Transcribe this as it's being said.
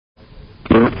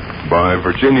By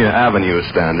Virginia Avenue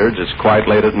standards, it's quite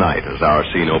late at night as our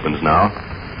scene opens now.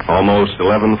 Almost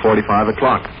 11:45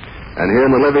 o'clock. And here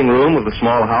in the living room of the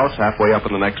small house halfway up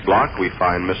in the next block, we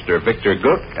find Mr. Victor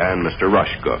Gook and Mr.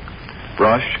 Rush Gook.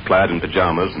 Rush, clad in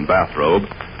pajamas and bathrobe,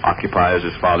 occupies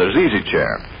his father's easy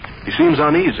chair. He seems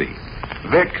uneasy.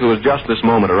 Vic, who has just this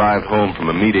moment arrived home from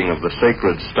a meeting of the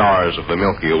sacred stars of the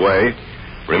Milky Way,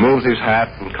 removes his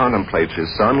hat and contemplates his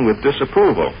son with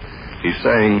disapproval. He's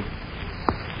saying,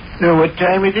 Know what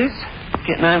time it is?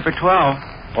 Getting on for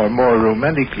 12. Or more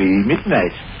romantically,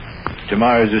 midnight.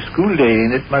 Tomorrow's a school day,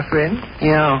 ain't it, my friend?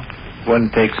 Yeah. One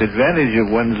takes advantage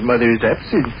of one's mother's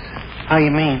absence. How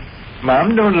you mean?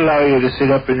 Mom don't allow you to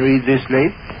sit up and read this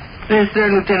late. This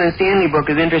Third Lieutenant Stanley book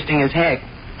is interesting as heck.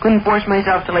 Couldn't force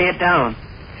myself to lay it down.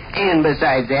 And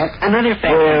besides that, another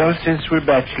factor. Well, since we're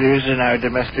bachelors and our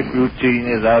domestic routine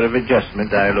is out of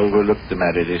adjustment, I'll overlook the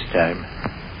matter this time.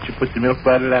 Did you put the milk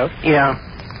bottle out? Yeah.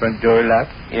 Front door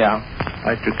locked? Yeah.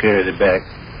 I took care of the back.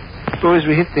 Suppose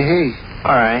we hit the hay.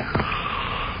 All right.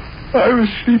 I was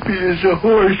sleepy as a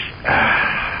horse.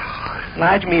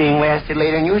 Lodge meeting lasted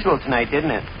later than usual tonight,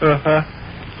 didn't it? Uh-huh.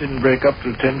 Didn't break up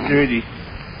till 10:30.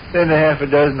 Then a half a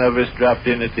dozen of us dropped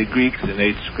in at the Greeks and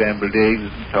ate scrambled eggs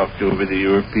and talked over the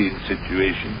European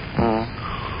situation.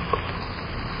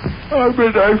 I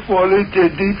bet I fall into a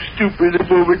deep stupor the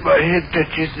moment my head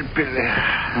touches the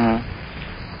pillow.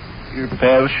 Your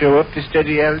pals show up to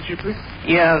study algebra?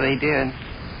 Yeah, they did.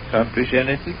 Accomplish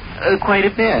anything? Quite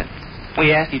a bit.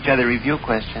 We asked each other review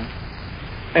questions.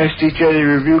 Asked each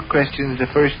other review questions the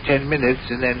first 10 minutes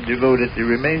and then devoted the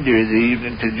remainder of the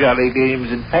evening to jolly games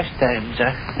and pastimes,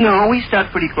 huh? No, we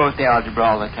stuck pretty close to algebra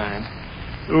all the time.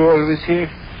 Who all was here?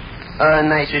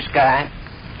 Nicer Scott,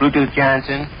 Bluetooth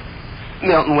Johnson,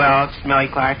 Milton Welch, Smelly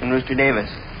Clark, and Rooster Davis.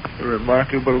 A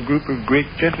remarkable group of great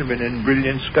gentlemen and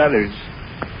brilliant scholars.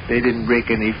 They didn't break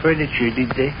any furniture, did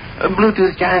they?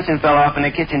 Bluetooth Johnson fell off in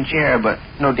a kitchen chair, but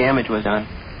no damage was done.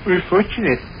 We're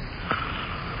fortunate.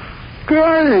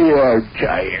 Golly, I'm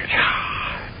tired.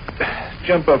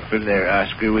 Jump up from there,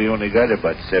 Oscar. We only got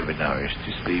about 7 hours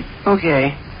to sleep.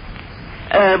 Okay.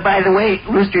 By the way,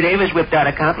 Rooster Davis whipped out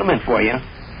a compliment for you.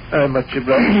 I'm much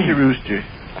obliged to Rooster.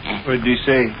 What'd you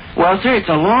say? Well, sir, it's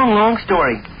a long, long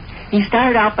story. He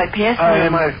started out by passing...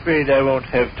 I'm afraid I won't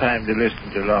have time to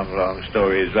listen to long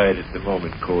stories right at the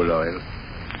moment, Coal Oil.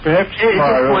 Perhaps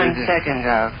tomorrow... Just 1 second,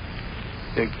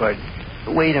 Beg pardon?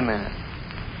 Wait a minute.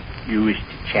 You wish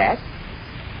to chat?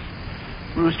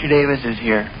 Rooster Davis is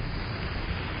here.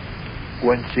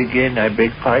 Once again, I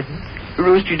beg pardon?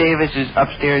 Rooster Davis is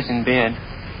upstairs in bed.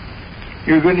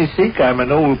 You're going to think I'm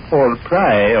an old Paul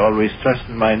Pry, always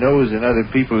thrusting my nose in other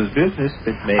people's business,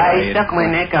 but may I stuck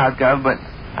my neck out, Gov, but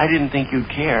I didn't think you'd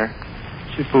care.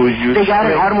 Suppose you... They got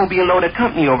an automobile load of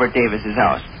company over at Davis's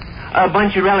house. A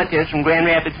bunch of relatives from Grand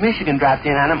Rapids, Michigan dropped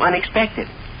in on him unexpected.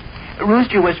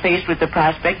 Rooster was faced with the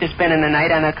prospect of spending the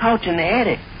night on a couch in the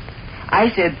attic. I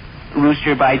said,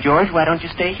 Rooster, by George, why don't you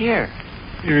stay here?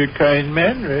 You're a kind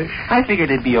man, Rush. I figured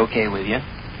it'd be okay with you.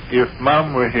 If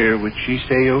Mom were here, would she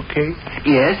say okay?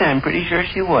 Yes, I'm pretty sure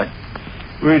she would.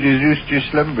 Where does Rooster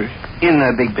slumber? In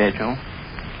the big bedroom.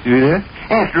 Yeah?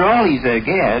 After all, he's a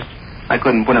guest. I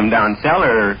couldn't put him down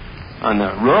cellar or on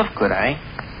the roof, could I?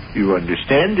 You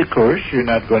understand, of course, you're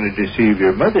not going to deceive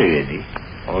your mother any.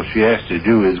 All she has to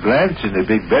do is glance in the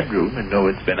big bedroom and know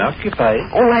it's been occupied.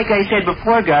 Oh, like I said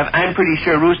before, Gov, I'm pretty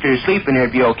sure Rooster's sleeping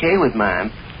there'd be okay with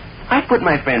Mom. I've put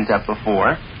my friends up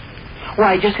before.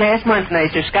 Why, just last month,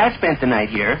 Nicer Scott spent the night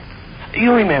here.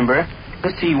 You remember.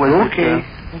 Let's see,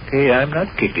 Okay, I'm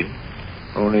not kicking.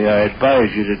 Only I advise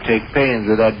you to take pains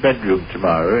with that bedroom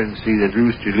tomorrow and see that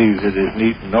Rooster leaves it as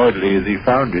neat and orderly as he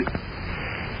found it.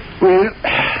 Well,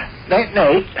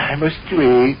 night-night, I must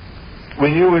away.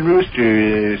 When you and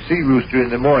Rooster see Rooster in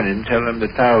the morning, tell him the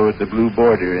tower with the blue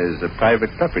border is the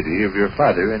private property of your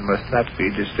father and must not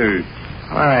be disturbed.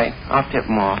 All right, I'll tip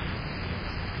him off.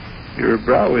 Your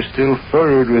brow is still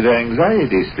furrowed with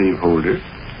anxiety, slaveholder.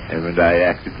 Haven't I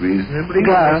acted reasonably?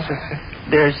 Gus,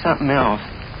 there's something else.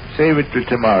 Save it for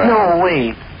tomorrow. No,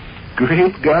 wait.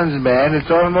 Great guns, man. It's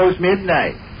almost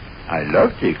midnight. I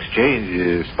love to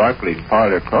exchange sparkling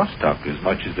parlor crosstalk as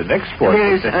much as the next sport.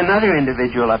 There's another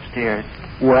individual upstairs.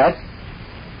 What?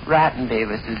 Rotten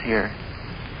Davis is here.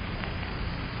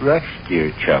 Rush,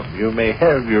 dear chum, you may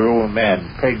have your old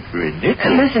man pegged for a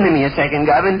nickel. Listen to me a second,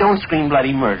 Gov, and don't scream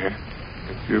bloody murder.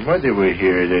 If your mother were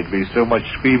here, there'd be so much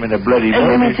screaming of bloody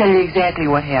murder. Let me tell you exactly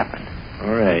what happened.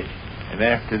 All right. And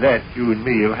after that, you and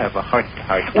me will have a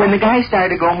heart-to-heart. When the guy started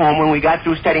to go home when we got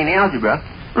through studying algebra,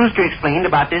 Rooster explained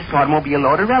about this automobile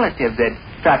load of relatives that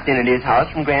stopped in at his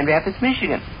house from Grand Rapids,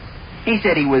 Michigan. He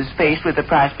said he was faced with the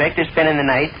prospect of spending the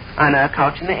night on a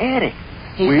couch in the attic.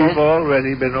 We've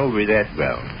already been over that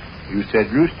ground. You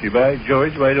said, Rooster, by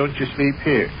George, why don't you sleep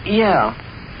here? Yeah.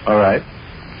 All right.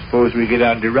 Suppose we get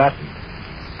on to Rotten.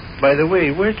 By the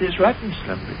way, where does Rotten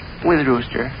slumber? With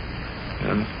Rooster.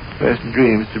 Pleasant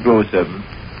dreams to both of them.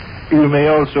 You may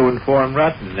also inform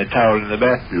Rotten the towel in the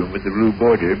bathroom with the blue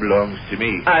border belongs to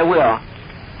me. I will.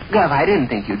 Gov, I didn't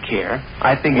think you'd care.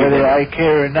 I figured Whether that... I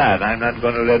care or not, I'm not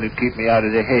going to let it keep me out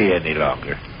of the hay any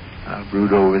longer. I'll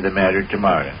brood over the matter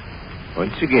tomorrow.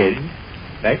 Once again,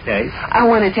 night-night. I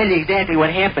want to tell you exactly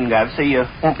what happened, Gov, so you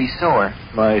won't be sore.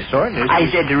 My soreness... I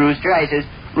said to Rooster,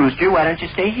 Rooster, why don't you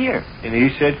stay here? And he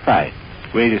said, fine.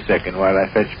 Wait a second while I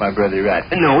fetch my brother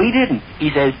Rat. No, he didn't.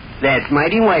 He says, that's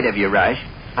mighty white of you, Rush.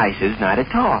 I says, not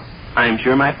at all. I'm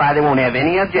sure my father won't have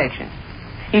any objection.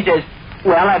 He says,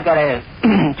 well, I've got to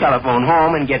telephone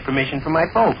home and get permission from my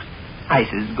folks. I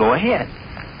says, go ahead.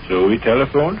 So we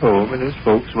telephoned home, and his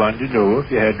folks wanted to know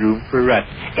if you had room for Rat.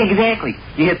 Exactly.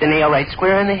 You hit the nail right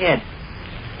square in the head.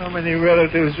 How many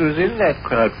relatives was in that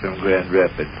crowd from Grand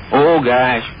Rapids? Oh,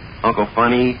 gosh. Uncle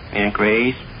Funny, Aunt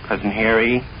Grace, Cousin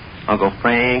Harry, Uncle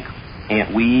Frank,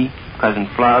 Aunt Wee, Cousin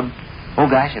Flub. Oh,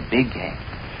 gosh, a big gang.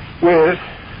 Well,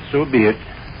 so be it.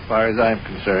 As far as I'm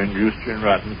concerned, Rooster and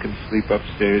Rotten can sleep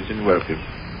upstairs and welcome.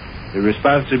 The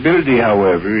responsibility,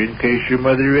 however, in case your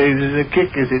mother raises a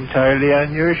kick, is entirely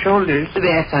on your shoulders.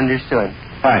 That's understood.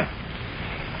 Fine.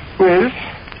 Well,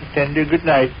 a tender good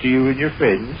night to you and your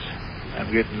friends.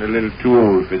 I'm getting a little too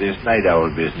old for this night owl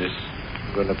business.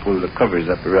 I'm going to pull the covers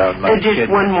up around my Just head.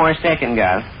 one more second,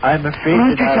 Gov. I'm afraid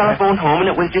Rooster that telephoned home, and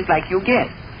it was just like you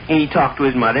guessed. He talked to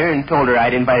his mother and told her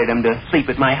I'd invited him to sleep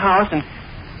at my house, and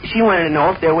she wanted to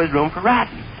know if there was room for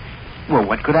Rotten. Well,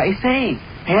 what could I say?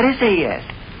 Had to say yes.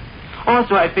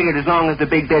 Also, I figured as long as the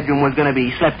big bedroom was going to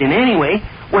be slept in anyway,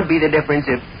 what'd be the difference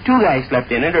if two guys slept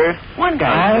in it or if one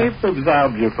guy I've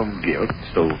absolved you from guilt,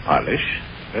 so polish.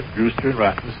 Let Rooster and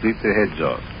Rotten sleep their heads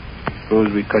off.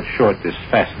 Suppose we cut short this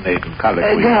fascinating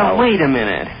colloquy now. Wait a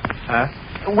minute. Huh?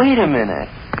 Wait a minute.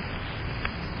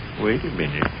 Wait a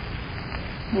minute.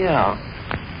 Yeah.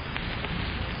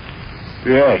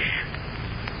 Rush.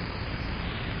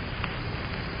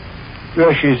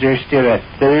 Rush, is there still a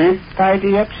third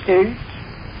party upstairs?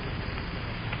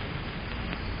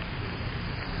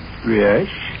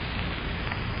 Rush,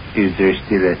 is there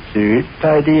still a third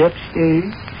party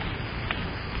upstairs?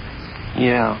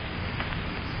 Yeah.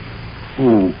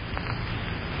 Who?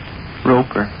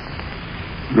 Roper.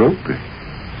 Roper.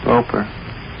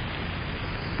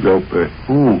 Roper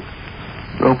who?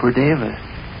 Roper Davis.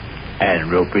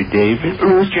 And Roper Davis?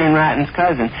 Rooster and Rotten's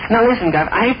cousin. Now, listen, Gov,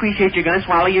 I appreciate you're going to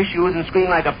swallow your shoes and scream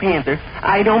like a panther.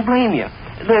 I don't blame you.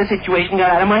 The situation got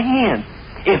out of my hands.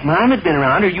 If Mom had been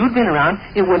around or you'd been around,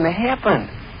 it wouldn't have happened.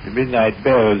 The midnight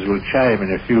bells will chime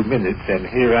in a few minutes, and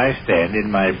here I stand in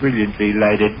my brilliantly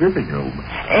lighted ribbon room.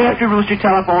 After Rooster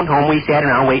telephoned home, we sat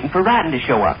around waiting for Rotten to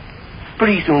show up.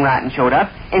 Pretty soon Rotten showed up,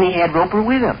 and he had Roper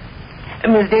with him.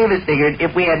 And Miss Davis figured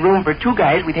if we had room for two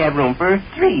guys, we'd have room for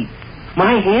three.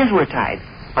 My hands were tied.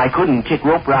 I couldn't kick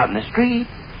Roper out in the street.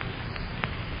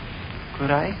 Could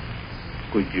I?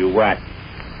 Could you what?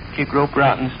 Kick Roper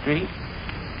out in the street?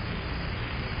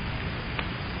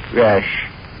 Rush,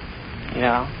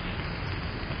 Yeah.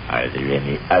 are there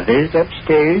any others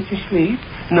upstairs asleep?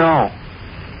 No.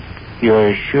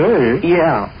 You're sure?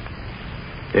 Yeah.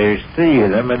 There's three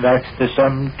of them, and that's the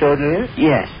sum total?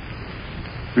 Yes.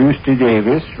 Rooster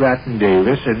Davis, Rotten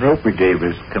Davis, and Roper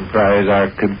Davis comprise our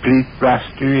complete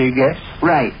roster, I guess?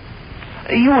 Right.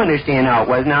 You understand how it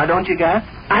was now, don't you, Gus?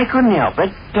 I couldn't help it.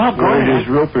 Where does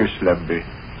Roper slumber?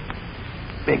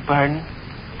 Beg pardon?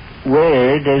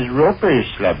 Where does Roper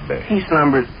slumber? He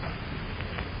slumbers.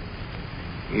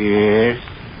 Yes.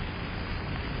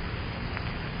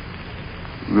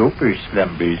 Roper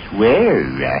slumbers where,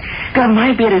 Rush? God,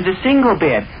 my bed is a single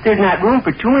bed. There's not room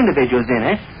for two individuals in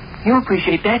it. You'll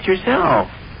appreciate that yourself.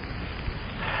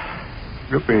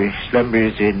 Roper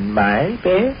slumbers in my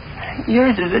bed?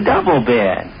 Yours is a double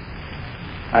bed.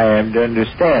 I am to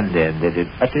understand, then, that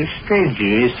an utter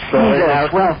stranger is He's falling a out.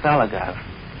 swell fella, Gov.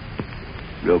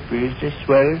 Roper is a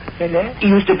swell fella? He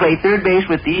used to play third base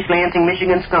with the East Lansing,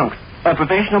 Michigan Skunks, a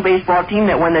professional baseball team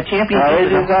that won the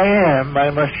championship. Tired as I am, I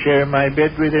must share my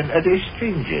bed with an utter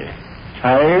stranger.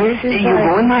 Tired as You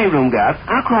go in my room, Gov.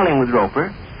 I'll crawl in with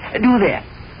Roper. Do that.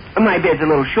 My bed's a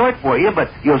little short for you,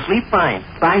 but you'll sleep fine.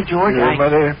 By George, Your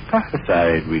mother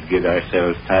prophesied we'd get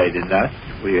ourselves tied in knots.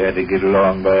 We had to get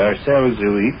along by ourselves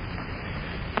a week.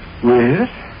 Well,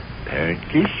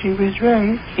 apparently she was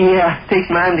right. Yeah, takes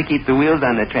Mom to keep the wheels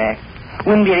on the track.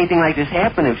 Wouldn't be anything like this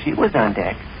happen if she was on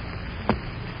deck.